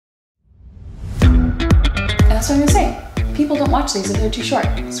that's what I'm gonna say. People don't watch these if they're too short.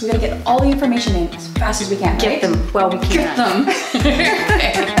 So we gotta get all the information in as fast as we can, Get them while we can. Get them.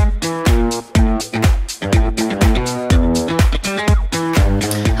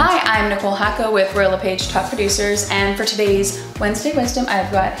 Hi, I'm Nicole Hacault with Royal LePage Top Producers, and for today's Wednesday Wisdom,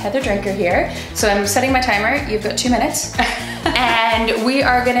 I've got Heather Drenker here. So I'm setting my timer. You've got 2 minutes. And we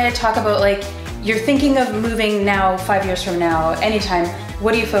are gonna talk about, like, you're thinking of moving now, 5 years from now, anytime.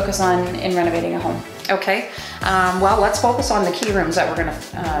 What do you focus on in renovating a home? Okay, well, let's focus on the key rooms that we're gonna,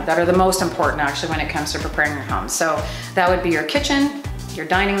 that are the most important actually when it comes to preparing your home. So that would be your kitchen, your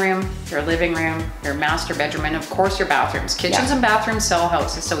dining room, your living room, your master bedroom, and of course your bathrooms. Kitchens and bathrooms sell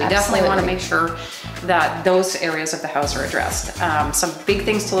houses, so we definitely want to make sure that those areas of the house are addressed. Some big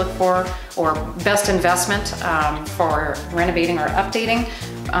things to look for, or best investment for renovating or updating: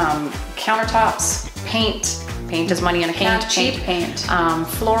 countertops, paint. Paint is money in a can. Cheap paint.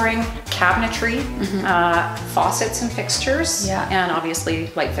 Flooring, cabinetry, faucets and fixtures, and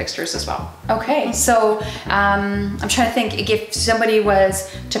obviously light fixtures as well. Okay, so I'm trying to think, if somebody was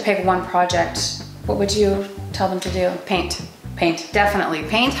to pick one project, what would you tell them to do? Paint. Paint, definitely.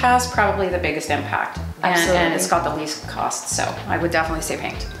 Paint has probably the biggest impact. And it's got the least cost, so I would definitely say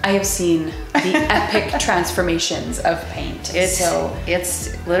paint. I have seen the epic transformations of paint.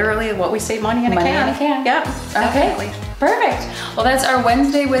 It's literally what we save money in a can. Money in a can. Yep, definitely. Okay, perfect. Well, that's our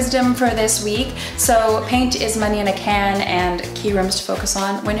Wednesday wisdom for this week. So paint is money in a can, and key rooms to focus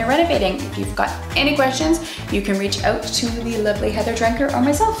on when you're renovating. If you've got any questions, you can reach out to the lovely Heather Drenker or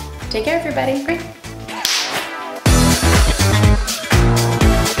myself. Take care, everybody. Great.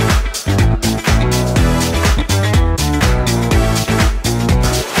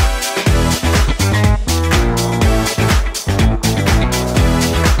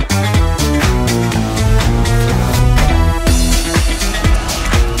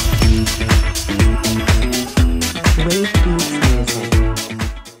 Wave beats.